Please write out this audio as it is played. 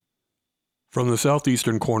From the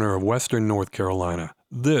southeastern corner of western North Carolina,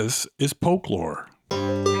 this is Folklore.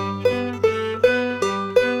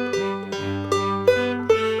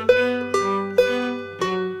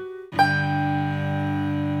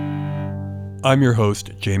 I'm your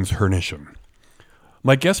host, James Hernisham.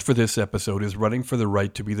 My guest for this episode is running for the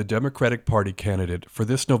right to be the Democratic Party candidate for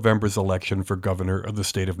this November's election for governor of the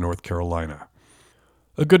state of North Carolina.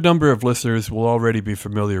 A good number of listeners will already be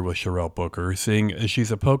familiar with Chrelle Booker, seeing as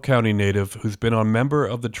she's a Polk County native who's been a member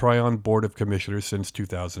of the Tryon Board of Commissioners since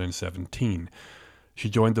 2017. She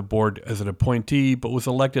joined the board as an appointee but was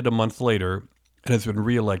elected a month later and has been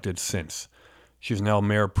re-elected since. She's now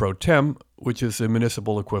Mayor Pro Tem, which is the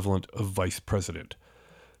municipal equivalent of Vice President.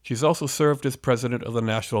 She's also served as president of the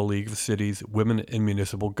National League of Cities Women in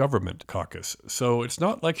Municipal Government Caucus, so it's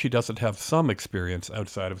not like she doesn't have some experience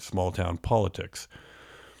outside of small-town politics.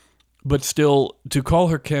 But still, to call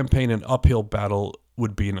her campaign an uphill battle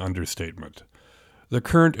would be an understatement. The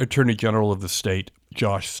current Attorney General of the state,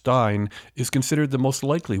 Josh Stein, is considered the most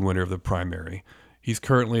likely winner of the primary. He's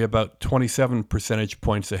currently about 27 percentage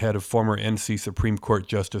points ahead of former NC Supreme Court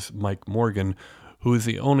Justice Mike Morgan, who is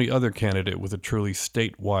the only other candidate with a truly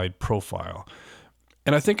statewide profile.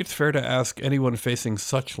 And I think it's fair to ask anyone facing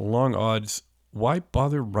such long odds, why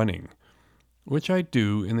bother running? Which I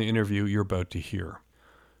do in the interview you're about to hear.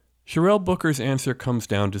 Chrelle Booker's answer comes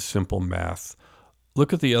down to simple math.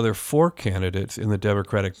 Look at the other four candidates in the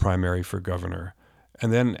Democratic primary for governor,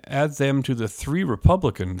 and then add them to the three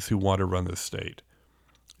Republicans who want to run the state.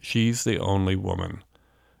 She's the only woman.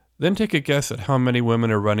 Then take a guess at how many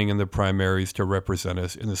women are running in the primaries to represent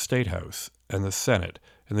us in the State House and the Senate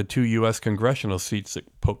and the two U.S. congressional seats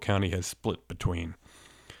that Polk County has split between.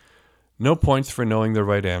 No points for knowing the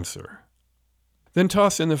right answer. Then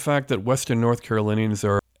toss in the fact that Western North Carolinians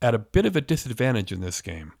are at a bit of a disadvantage in this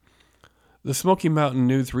game. The Smoky Mountain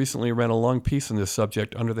News recently ran a long piece on this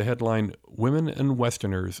subject under the headline, "Women and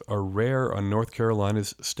Westerners are rare on North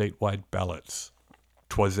Carolina's statewide ballots.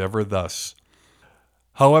 'Twas ever thus."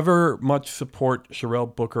 However much support Chrelle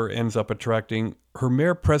Booker ends up attracting, her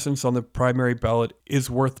mere presence on the primary ballot is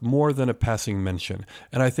worth more than a passing mention,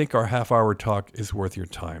 and I think our half-hour talk is worth your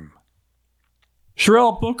time.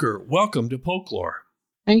 Chrelle Booker, welcome to Folklore.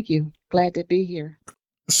 Thank you. Glad to be here.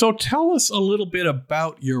 So tell us a little bit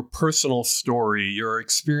about your personal story, your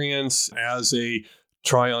experience as a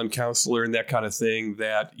Tryon counselor and that kind of thing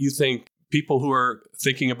that you think people who are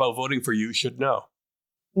thinking about voting for you should know.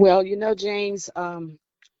 Well, James,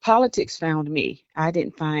 politics found me. I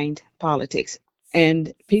didn't find politics.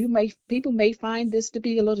 And people may find this to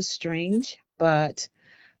be a little strange, but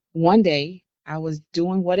one day I was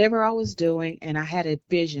doing whatever I was doing and I had a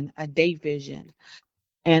vision, a day vision.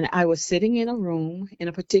 And I was sitting in a room in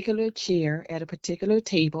a particular chair at a particular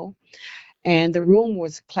table, and the room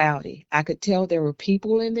was cloudy. I could tell there were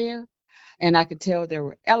people in there, and I could tell there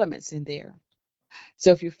were elements in there.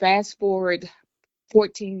 So if you fast forward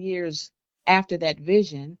 14 years after that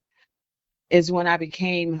vision, is when I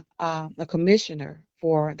became a commissioner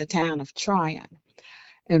for the town of Tryon.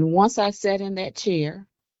 And once I sat in that chair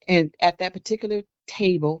and at that particular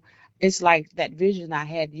table, it's like that vision I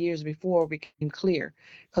had years before became clear,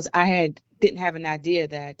 because didn't have an idea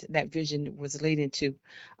that that vision was leading to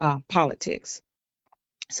politics.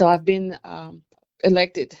 So I've been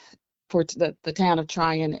elected for the town of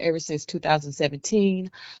Tryon ever since 2017.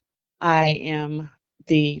 I am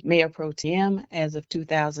the mayor pro tem as of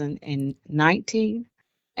 2019.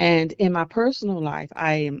 And in my personal life,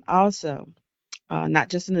 I am also not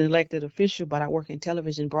just an elected official, but I work in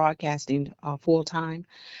television broadcasting full time.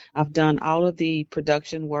 I've done all of the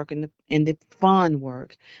production work and the fun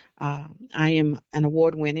work. I am an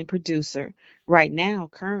award-winning producer. Right now,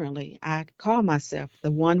 currently, I call myself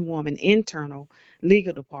the one-woman internal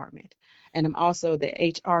legal department, and I'm also the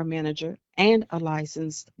HR manager and a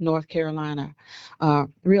licensed North Carolina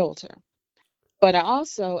realtor. But I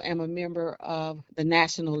also am a member of the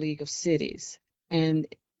National League of Cities. And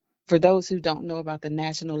for those who don't know about the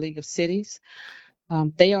National League of Cities,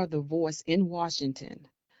 they are the voice in Washington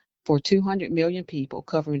for 200 million people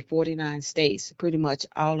covering 49 states, pretty much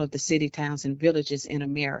all of the city, towns, and villages in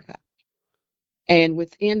America. And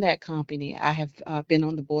within that company, I have been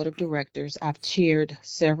on the board of directors. I've chaired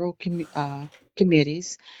several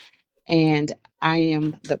committees, and I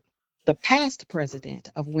am the past president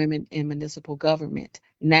of Women in Municipal Government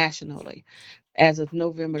nationally. As of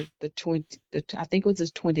November I think it was the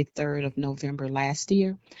 23rd of November last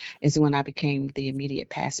year, is when I became the immediate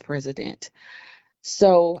past president.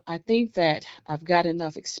 So I think that I've got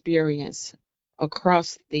enough experience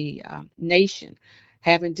across the nation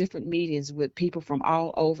having different meetings with people from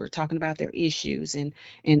all over, talking about their issues and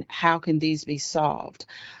how can these be solved.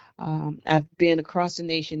 I've been across the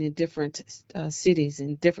nation in different cities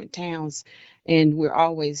and different towns, and we're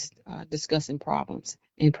always discussing problems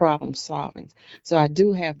and problem solving. So I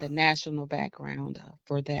do have the national background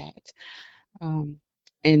for that, um,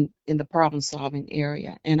 in the problem solving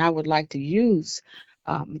area, and I would like to use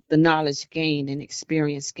the knowledge gained and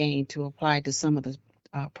experience gained to apply to some of the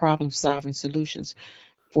problem solving solutions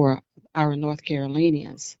for our North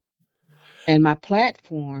Carolinians. And my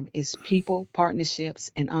platform is People,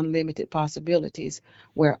 Partnerships, and Unlimited Possibilities,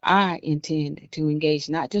 where I intend to engage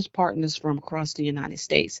not just partners from across the United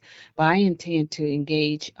States, but I intend to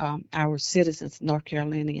engage our citizens, North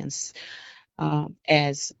Carolinians,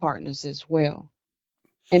 as partners as well.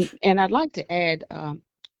 And I'd like to add,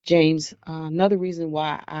 James, another reason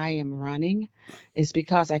why I am running is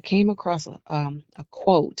because I came across a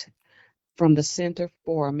quote from the Center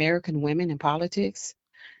for American Women in Politics.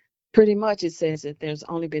 Pretty much it says that there's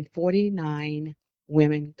only been 49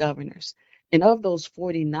 women governors. And of those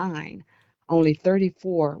 49, only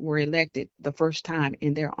 34 were elected the first time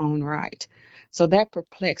in their own right. So that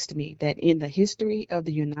perplexed me that in the history of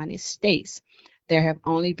the United States, there have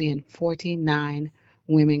only been 49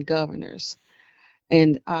 women governors.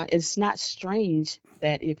 And it's not strange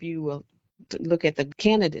that if you will look at the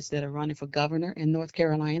candidates that are running for governor in North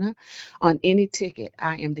Carolina, on any ticket,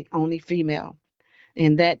 I am the only female,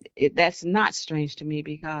 and that's not strange to me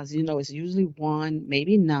because it's usually one,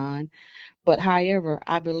 maybe none. But however,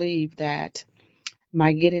 I believe that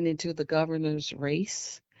my getting into the governor's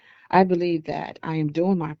race, I believe that I am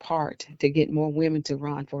doing my part to get more women to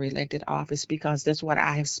run for elected office because that's what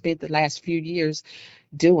I have spent the last few years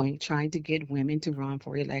doing, trying to get women to run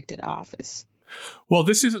for elected office. Well,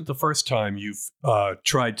 this isn't the first time you've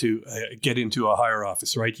tried to get into a higher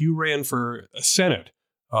office, right? You ran for a Senate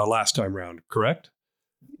last time round, correct?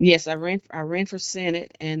 Yes, I ran for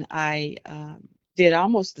Senate, and I did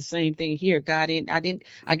almost the same thing here. Got in.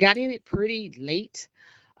 I got in it pretty late.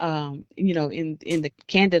 In the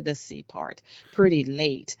candidacy part, pretty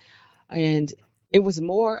late, and it was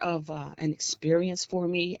more of an experience for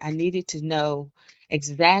me. I needed to know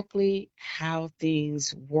exactly how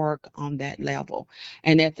things work on that level,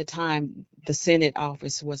 and at the time, the Senate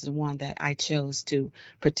office was the one that I chose to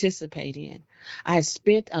participate in. I had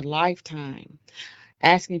spent a lifetime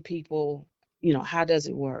asking people, how does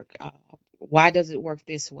it work? Why does it work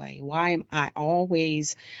this way? Why am I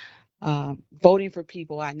always voting for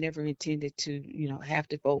people I never intended to, have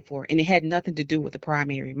to vote for? And it had nothing to do with the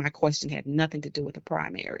primary. My question had nothing to do with the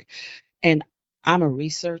primary. And I'm a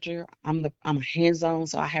researcher. I'm a hands-on,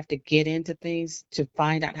 so I have to get into things to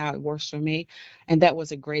find out how it works for me. And that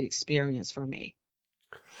was a great experience for me.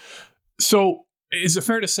 So, is it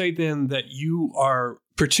fair to say then that you are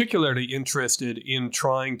particularly interested in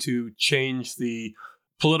trying to change the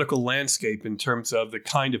political landscape in terms of the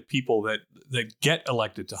kind of people that get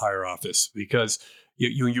elected to higher office? Because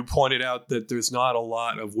you pointed out that there's not a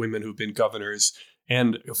lot of women who've been governors,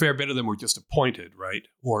 and a fair bit of them were just appointed, right,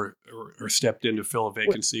 or stepped in to fill a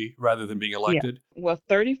vacancy rather than being Yeah. elected. Well,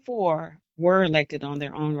 34 were elected on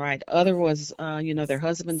their own right. Other was, their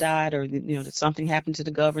husband died or, something happened to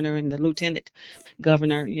the governor and the lieutenant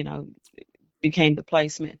governor, became the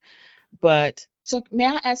placement. But so may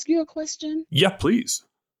I ask you a question? Yeah, please.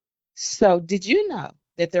 So did you know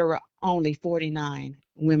that there were only 49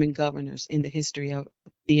 women governors in the history of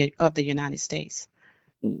the United States?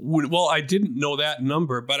 Well, I didn't know that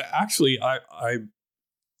number, but actually,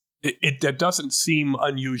 that doesn't seem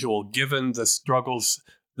unusual given the struggles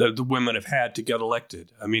that the women have had to get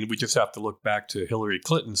elected. I mean, we just have to look back to Hillary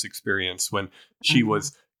Clinton's experience when I she know.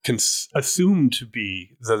 was assumed to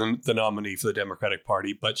be the nominee for the Democratic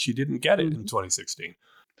Party, but she didn't get it in Mhm. 2016.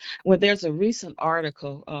 Well, there's a recent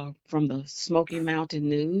article from the Smoky Mountain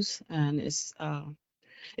News, and it's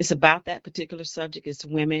about that particular subject. It's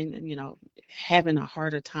women, having a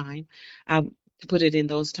harder time. I to put it in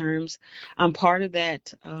those terms. I'm part of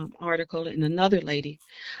that article, and another lady.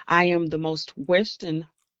 I am the most Western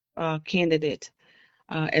candidate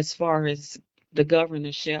as far as the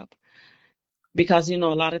governorship, because a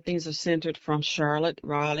lot of things are centered from Charlotte,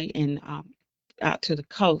 Raleigh, and out to the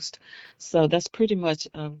coast. So that's pretty much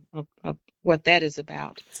of what that is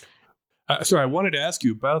about. Sorry, I wanted to ask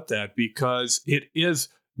you about that because it is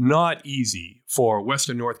not easy for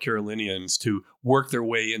Western North Carolinians to work their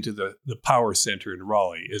way into the power center in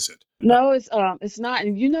Raleigh, is it? No, it's not.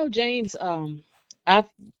 And James, I've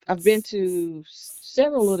I've been to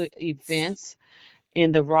several little events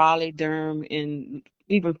in the Raleigh, Durham, and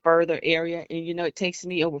even further area, and it takes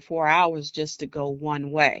me over 4 hours just to go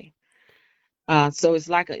one way. So it's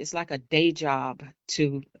like a day job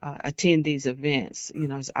to attend these events. You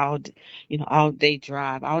know, it's all day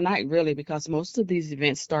drive, all night really, because most of these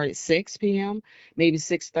events start at 6 p.m., maybe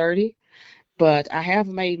 6:30. But I have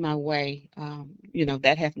made my way.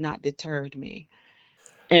 That have not deterred me.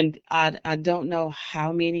 And I don't know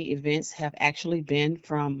how many events have actually been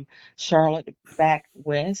from Charlotte back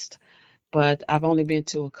west, but I've only been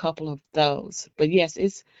to a couple of those. But yes,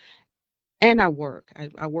 and I work.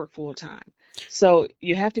 I work full time. So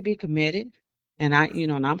you have to be committed, and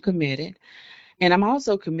I'm committed, and I'm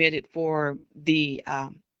also committed for the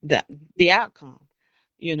outcome.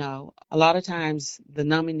 A lot of times the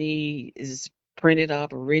nominee is printed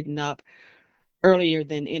up or written up earlier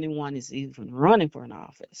than anyone is even running for an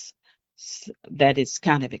office. That is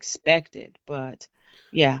kind of expected, but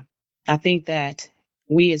yeah, I think that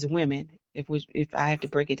we as women, if I have to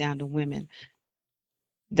break it down to women,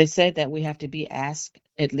 they said that we have to be asked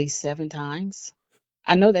at least 7 times.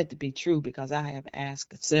 I know that to be true because I have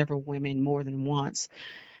asked several women more than once,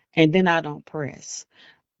 and then I don't press.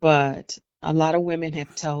 But a lot of women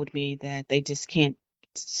have told me that they just can't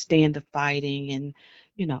stand the fighting and,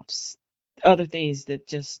 other things that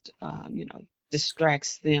just,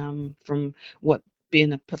 distracts them from what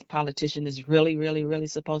being a politician is really, really, really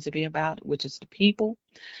supposed to be about, which is the people.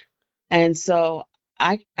 And so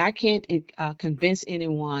I can't convince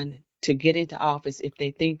anyone to get into office if they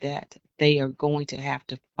think that they are going to have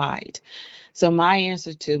to fight. So my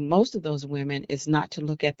answer to most of those women is not to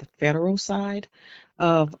look at the federal side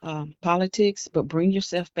of politics, but bring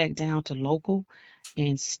yourself back down to local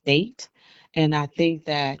and state. And I think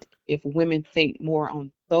that if women think more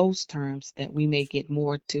on those terms, that we may get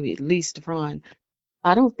more to at least run.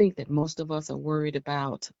 I don't think that most of us are worried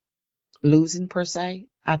about losing per se.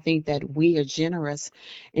 I think that we are generous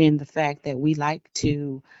in the fact that we like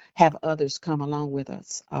to have others come along with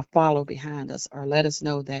us or follow behind us or let us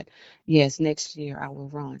know that yes, next year I will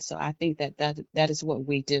run. So I think that is what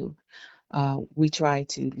we do. We try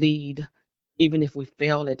to lead even if we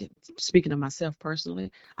fail at it. Speaking of myself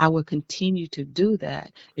personally, I will continue to do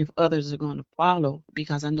that if others are going to follow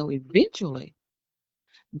because I know eventually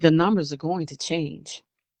the numbers are going to change.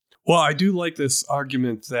 Well, I do like this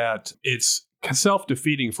argument that it's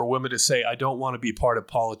self-defeating for women to say, I don't want to be part of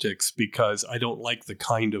politics because I don't like the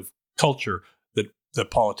kind of culture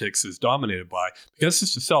that politics is dominated by. Because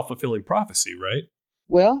it's just a self-fulfilling prophecy, right?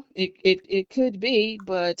 Well, it could be,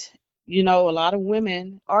 but a lot of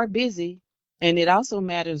women are busy, and it also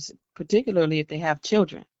matters particularly if they have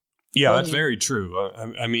children. Yeah, Go that's ahead. very true.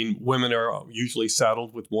 I mean, women are usually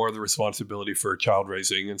saddled with more of the responsibility for child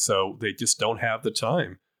raising, and so they just don't have the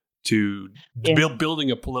time to Yes.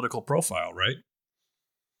 building a political profile, right?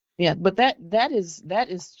 Yeah, but that is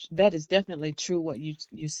definitely true what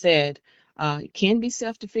you said. It can be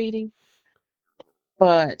self-defeating,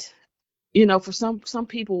 but for some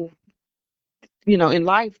people, in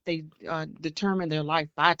life they determine their life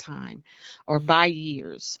by time or by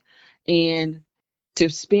years, and to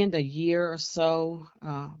spend a year or so,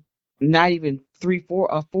 not even 3,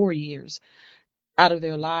 4 or 4 years out of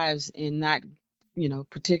their lives and not,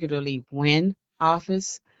 particularly win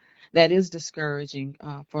office, that is discouraging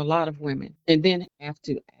for a lot of women. And then have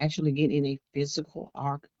to actually get in a physical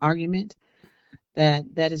argument.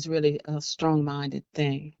 That is really a strong-minded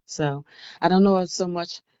thing. So I don't know so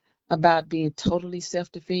much about being totally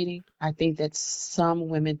self-defeating. I think that some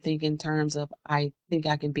women think in terms of I think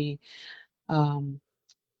I can be um,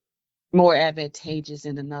 more advantageous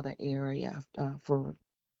in another area for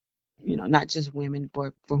not just women,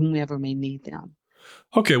 but for whomever may need them.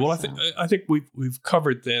 Okay, well, So I think we've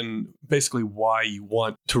covered then basically why you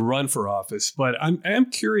want to run for office, but I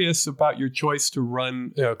am curious about your choice to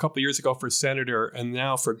run a couple of years ago for senator and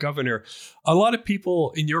now for governor. A lot of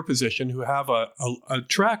people in your position who have a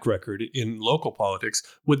track record in local politics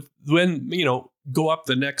would then go up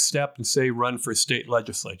the next step and say run for state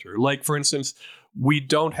legislature. Like for instance, we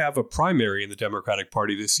don't have a primary in the Democratic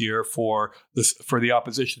Party this year for the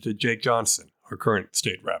opposition to Jake Johnson, our current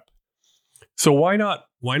state rep. So why not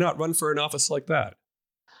run for an office like that?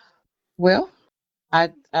 well,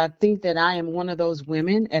 I think that I am one of those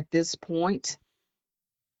women at this point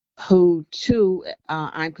who too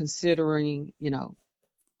I'm considering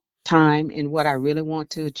time and what I really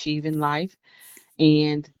want to achieve in life.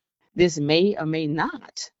 And this may or may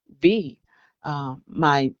not be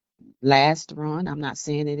my last run. I'm not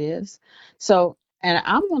saying it is. So, and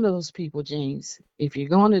I'm one of those people, James. If you're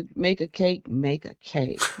going to make a cake, make a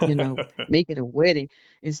cake. Make it a wedding.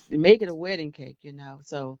 Make it a wedding cake.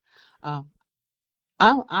 So, um,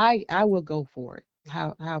 I will go for it.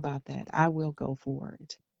 How about that? I will go for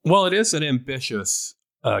it. Well, it is an ambitious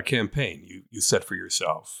campaign you set for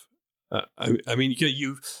yourself. I mean,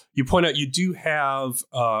 you point out you do have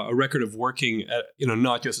a record of working at,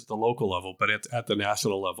 not just at the local level, but at the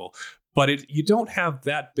national level. But you don't have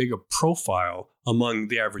that big a profile among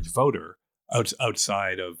the average voter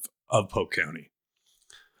outside of Polk County.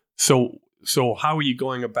 So how are you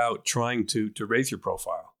going about trying to raise your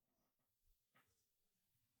profile?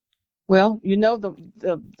 Well,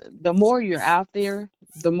 the more you're out there,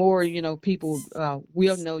 the more people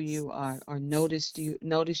will know you, or notice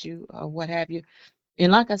you, what have you.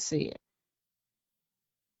 And like I said,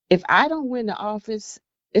 if I don't win the office,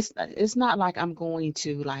 it's not like I'm going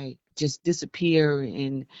to like just disappear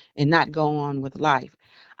and not go on with life.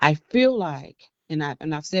 I feel like, and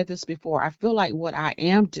I've said this before, I feel like what I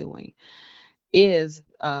am doing is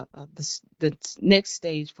next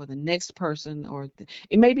stage for the next person, or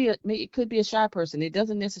it may be it could be a shy person. It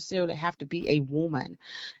doesn't necessarily have to be a woman.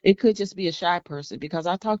 It could just be a shy person, because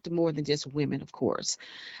I talk to more than just women, of course,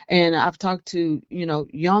 and I've talked to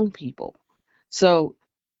young people. So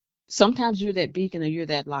sometimes you're that beacon or you're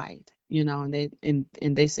that light, and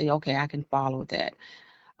they say, okay, I can follow that.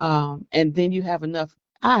 And then you have enough.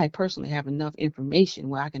 I personally have enough information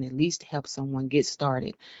where I can at least help someone get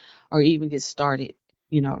started, or even get started,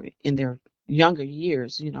 in their younger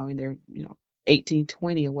years, in their, 18,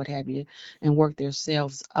 20, or what have you, and work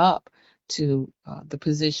themselves up to the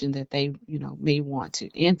position that they, may want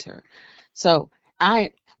to enter. So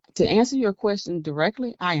I, to answer your question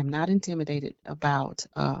directly, I am not intimidated about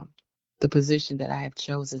the position that I have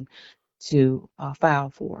chosen to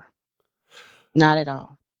file for. Not at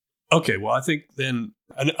all. Okay, well, I think then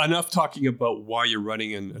enough talking about why you're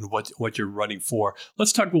running and what you're running for.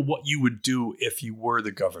 Let's talk about what you would do if you were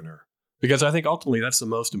the governor, because I think ultimately that's the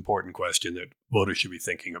most important question that voters should be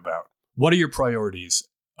thinking about. What are your priorities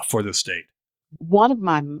for the state? One of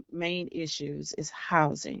my main issues is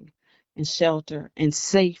housing and shelter and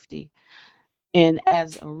safety. And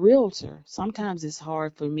as a realtor, sometimes it's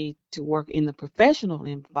hard for me to work in the professional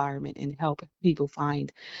environment and help people find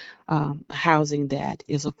housing that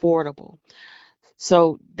is affordable.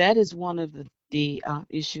 So that is one of the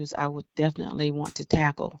issues I would definitely want to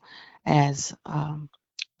tackle as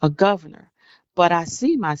a governor. But I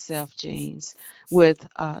see myself, James, with,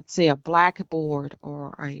 say, a blackboard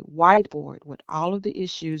or a whiteboard with all of the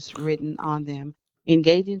issues written on them,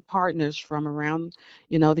 engaging partners from around,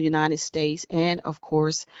 the United States, and of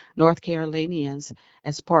course, North Carolinians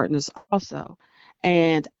as partners also.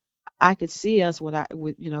 And I could see us with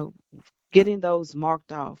getting those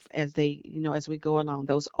marked off as as we go along,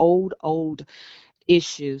 those old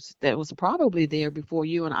issues that was probably there before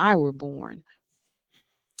you and I were born,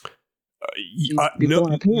 No,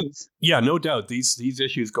 before our parents. yeah, no doubt. These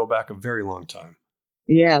issues go back a very long time.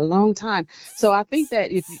 Yeah, a long time. So I think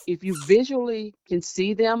that if you visually can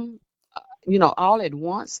see them, all at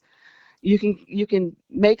once, you can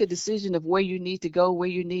make a decision of where you need to go, where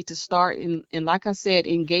you need to start, and like I said,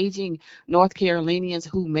 engaging North Carolinians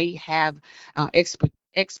who may have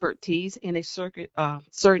expertise in a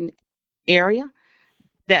certain area.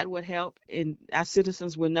 That would help, and our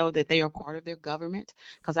citizens will know that they are part of their government.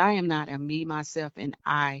 Because I am not a me, myself, and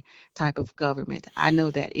I type of government. I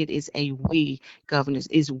know that it is a we governors,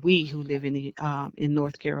 is we who live in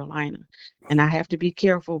North Carolina, and I have to be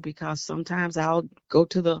careful because sometimes I'll go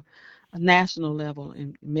to the national level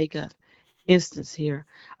and make a instance here.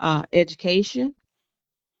 Education,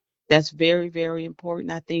 that's very, very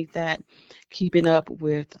important. I think that keeping up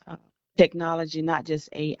with technology, not just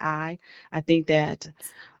AI, I think that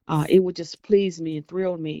it would just please me and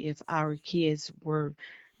thrill me if our kids were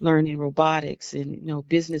learning robotics and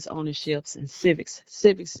business ownerships and civics.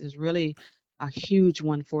 Civics is really a huge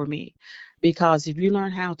one for me, because if you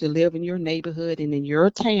learn how to live in your neighborhood and in your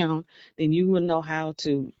town, then you will know how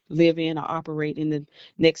to live in or operate in the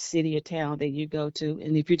next city or town that you go to.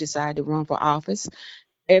 And if you decide to run for office,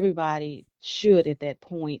 everybody should at that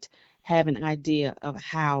point have an idea of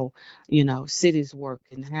how cities work,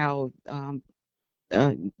 and how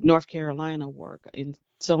uh, North Carolina work, and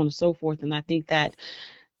so on and so forth. And I think that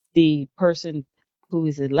the person who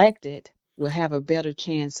is elected will have a better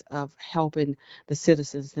chance of helping the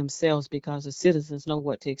citizens themselves, because the citizens know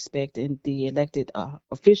what to expect, and the elected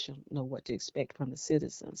official know what to expect from the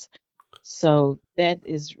citizens. So that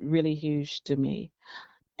is really huge to me.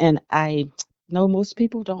 And I know most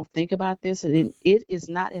people don't think about this, and it is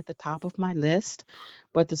not at the top of my list,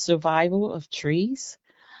 but the survival of trees.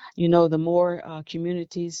 The more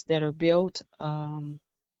communities that are built,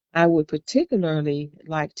 I would particularly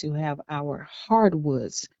like to have our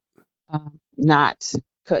hardwoods not.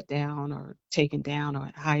 cut down or taken down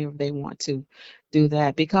or however they want to do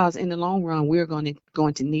that. Because in the long run, we're going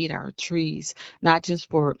to need our trees, not just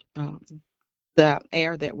for the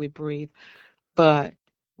air that we breathe, but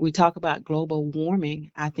we talk about global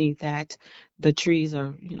warming. I think that the trees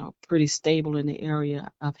are, pretty stable in the area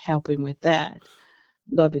of helping with that.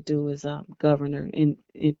 Love to do as a governor,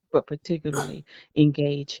 but particularly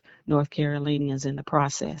engage North Carolinians in the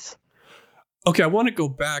process. Okay, I want to go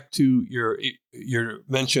back to your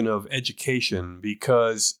mention of education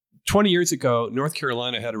because 20 years ago, North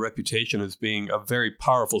Carolina had a reputation as being a very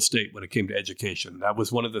powerful state when it came to education. That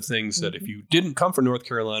was one of the things that if Mhm. you didn't come from North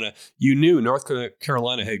Carolina, you knew North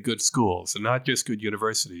Carolina had good schools, and not just good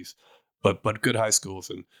universities, but good high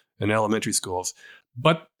schools and elementary schools.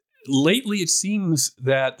 But lately, it seems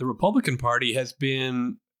that the Republican Party has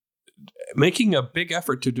been making a big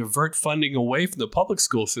effort to divert funding away from the public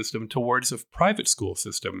school system towards a private school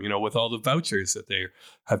system, with all the vouchers that they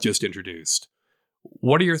have just introduced.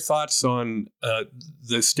 What are your thoughts on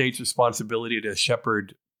the state's responsibility to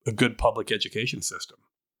shepherd a good public education system?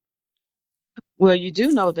 Well, you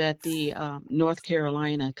do know that the North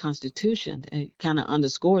Carolina Constitution kind of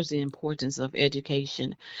underscores the importance of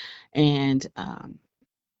education and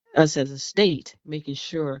us as a state making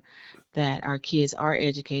sure that our kids are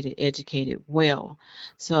educated well.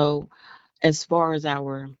 So, as far as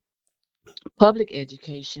our public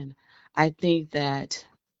education, I think that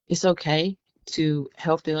it's okay to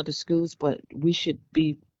help the other schools, but we should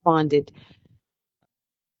be funded,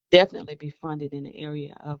 definitely be funded in the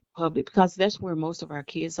area of public because that's where most of our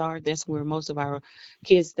kids are. That's where most of our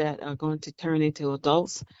kids that are going to turn into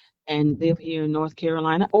adults and live here in North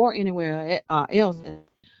Carolina or anywhere else.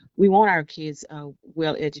 We want our kids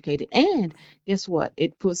well educated, and guess what?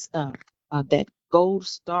 It puts that gold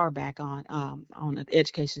star back on the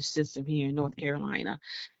education system here in North Carolina.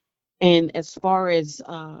 And as far as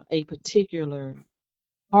a particular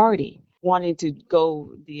party wanting to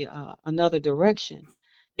go the another direction,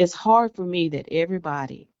 it's hard for me that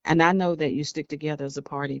everybody, and I know that you stick together as a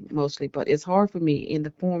party mostly, but it's hard for me in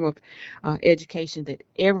the form of education that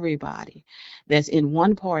everybody that's in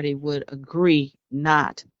one party would agree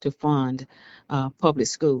not to fund public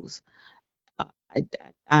schools. Uh, I,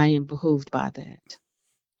 I am behooved by that.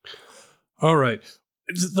 All right.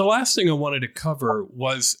 The last thing I wanted to cover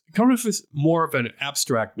was kind of more of an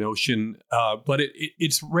abstract notion, but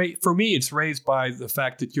for me, it's raised by the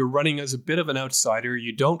fact that you're running as a bit of an outsider.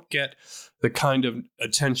 You don't get the kind of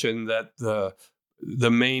attention that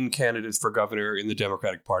the main candidates for governor in the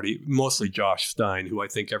Democratic Party, mostly Josh Stein, who I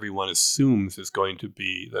think everyone assumes is going to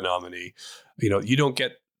be the nominee. You don't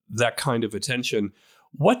get that kind of attention.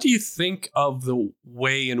 What do you think of the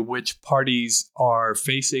way in which parties are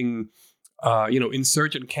facing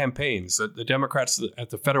insurgent campaigns? The Democrats at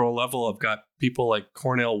the federal level have got people like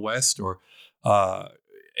Cornel West uh,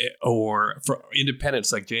 or for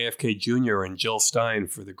independents like JFK Jr. and Jill Stein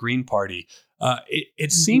for the Green Party. It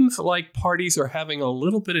Mhm. seems like parties are having a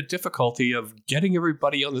little bit of difficulty of getting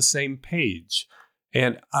everybody on the same page.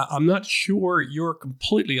 And I'm not sure you're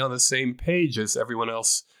completely on the same page as everyone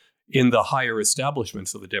else in the higher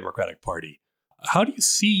establishments of the Democratic Party. How do you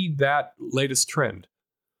see that latest trend?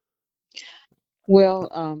 Well,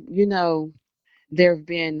 there have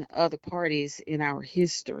been other parties in our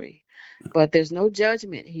history, but there's no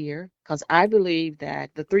judgment here because I believe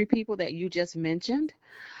that the three people that you just mentioned,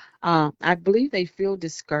 I believe they feel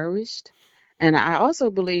discouraged. And I also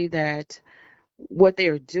believe that what they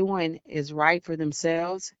are doing is right for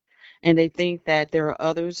themselves. And they think that there are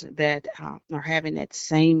others that are having that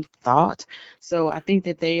same thought. So I think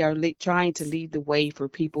that they are trying to lead the way for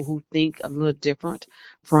people who think a little different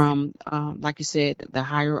from, like you said, the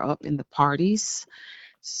higher up in the parties.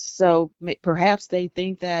 So perhaps they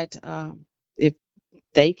think that if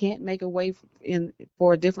they can't make a way in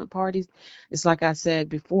for a different party, it's like I said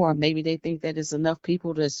before, maybe they think that it's enough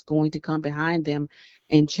people that's going to come behind them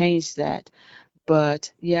and change that.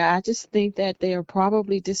 But yeah, I just think that they are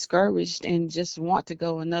probably discouraged and just want to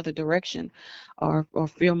go another direction or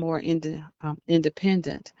feel more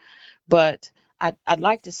independent. But I'd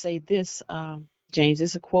like to say this, James.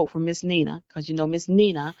 It's a quote from Miss Nina, because Miss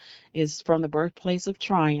Nina is from the birthplace of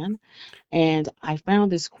Tryon. And I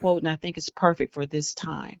found this quote, and I think it's perfect for this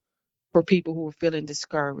time for people who are feeling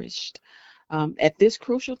discouraged. At this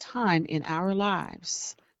crucial time in our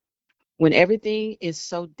lives, when everything is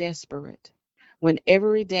so desperate, when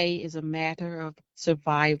every day is a matter of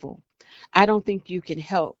survival, I don't think you can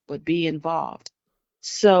help but be involved.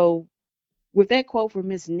 So, with that quote from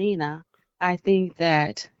Miss Nina, I think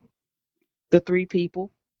that the three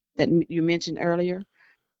people that you mentioned earlier,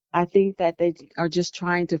 I think that they are just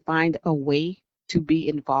trying to find a way to be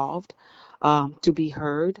involved, to be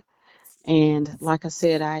heard. And like I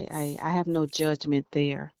said, I have no judgment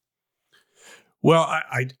there. Well,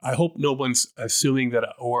 I hope no one's assuming that,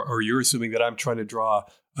 or you're assuming that I'm trying to draw,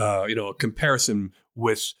 a comparison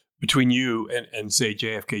with between you and say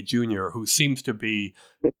JFK Jr., who seems to be,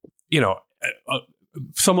 you know,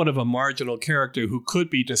 somewhat of a marginal character who could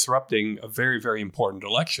be disrupting a very, very important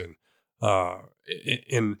election.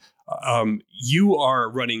 In You are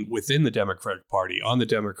running within the Democratic Party on the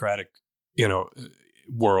Democratic, you know,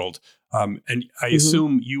 world, and I Hmm.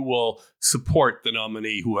 assume you will support the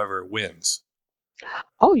nominee, whoever wins.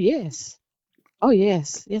 Oh yes. Oh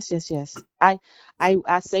yes. Yes, yes, yes.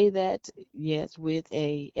 I say that, yes, with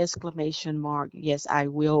a exclamation mark. Yes, I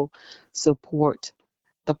will support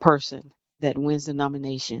the person that wins the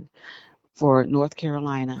nomination for North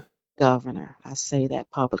Carolina governor. I say that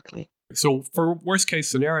publicly. So, for worst case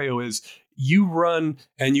scenario, is you run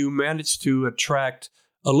and you manage to attract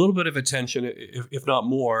a little bit of attention, if not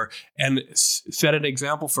more, and set an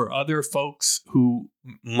example for other folks who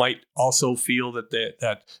might also feel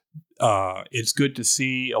that it's good to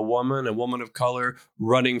see a woman of color,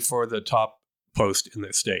 running for the top post in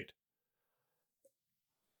the state.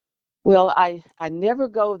 Well, I never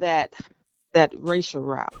go that racial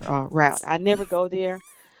route. I never go there.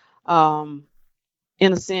 Um,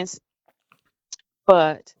 in a sense,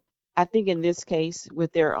 but I think in this case,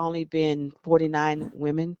 with there only been 49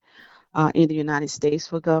 women in the United States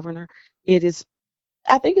for governor, it is.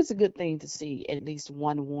 I think it's a good thing to see at least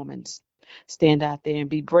one woman stand out there and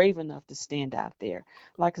be brave enough to stand out there.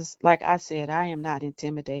 Like I said, I am not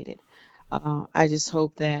intimidated. I just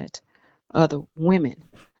hope that other women,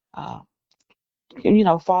 uh,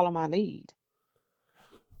 follow my lead.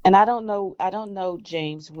 And I don't know,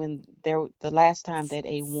 James, when the last time that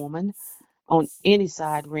a woman on any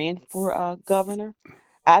side ran for governor.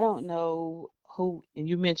 I don't know who, and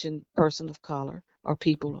you mentioned person of color or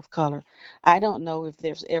people of color. I don't know if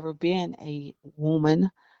there's ever been a woman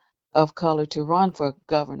of color to run for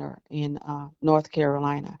governor in North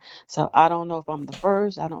Carolina. So I don't know if I'm the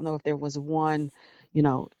first. I don't know if there was one,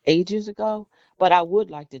 ages ago, but I would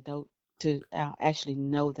like to know to actually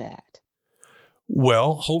know that.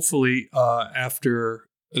 Well, hopefully, after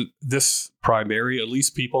this primary, at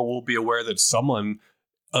least people will be aware that someone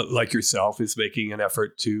like yourself is making an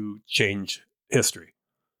effort to change history.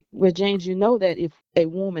 Well, James, you know that if a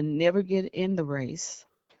woman never get in the race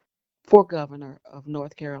for governor of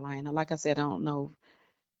North Carolina. Like I said, I don't know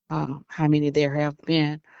how many there have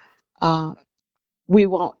been. Uh, we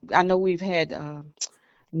won't. I know we've had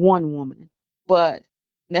one woman, but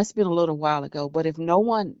that's been a little while ago. But if no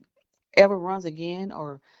one ever runs again,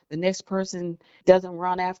 or the next person doesn't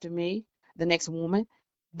run after me, the next woman,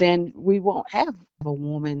 then we won't have a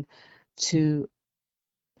woman to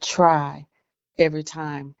try every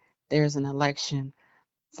time there's an election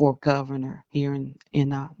for governor here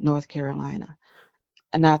in North Carolina.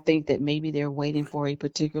 And I think that maybe they're waiting for a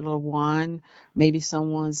particular one. Maybe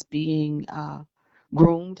someone's being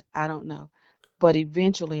groomed. I don't know. But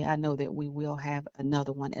eventually, I know that we will have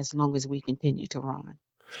another one as long as we continue to run.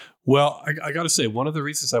 Well, I got to say, one of the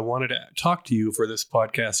reasons I wanted to talk to you for this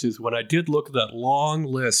podcast is when I did look at that long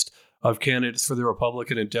list of candidates for the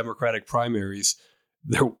Republican and Democratic primaries,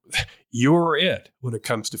 there you were it when it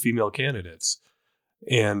comes to female candidates,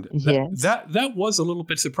 and Yes, that was a little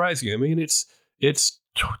bit surprising. I mean, it's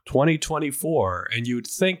 2024, and you'd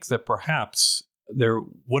think that perhaps there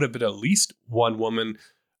would have been at least one woman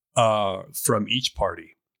from each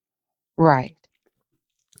party. right.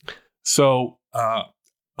 So,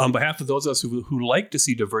 on behalf of those of us who like to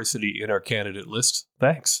see diversity in our candidate list,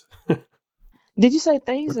 thanks. Did you say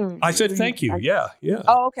things, or I said were you? thank you. Yeah, yeah,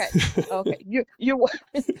 Oh, okay, okay. You're.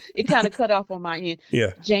 It kind of cut off on my end.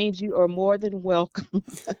 yeah. James, you are more than welcome.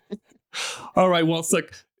 All right. Well, it's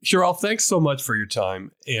like, Cheryl, thanks so much for your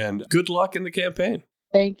time and good luck in the campaign.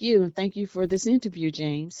 Thank you, and thank you for this interview,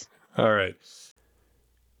 James. All right.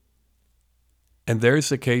 And there's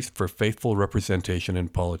the case for faithful representation in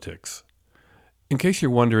politics. In case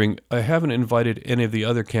you're wondering, I haven't invited any of the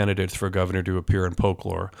other candidates for governor to appear in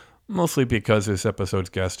Folklore, mostly because this episode's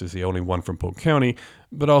guest is the only one from Polk County,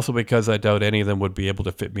 but also because I doubt any of them would be able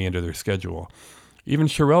to fit me into their schedule. Even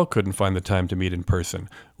Chrelle couldn't find the time to meet in person,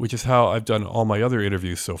 which is how I've done all my other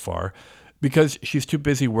interviews so far, because she's too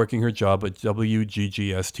busy working her job at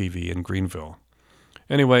WGGS TV in Greenville.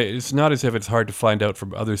 Anyway, it's not as if it's hard to find out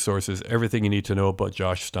from other sources everything you need to know about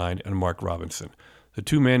Josh Stein and Mark Robinson, the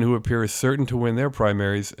two men who appear as certain to win their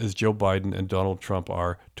primaries as Joe Biden and Donald Trump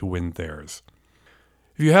are to win theirs.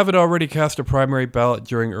 If you haven't already cast a primary ballot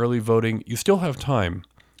during early voting, you still have time.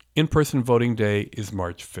 In-person voting day is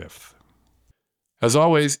March 5th. As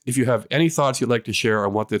always, if you have any thoughts you'd like to share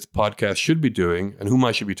on what this podcast should be doing and whom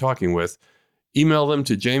I should be talking with, email them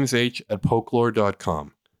to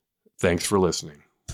jamesh@folklore.com. Thanks for listening.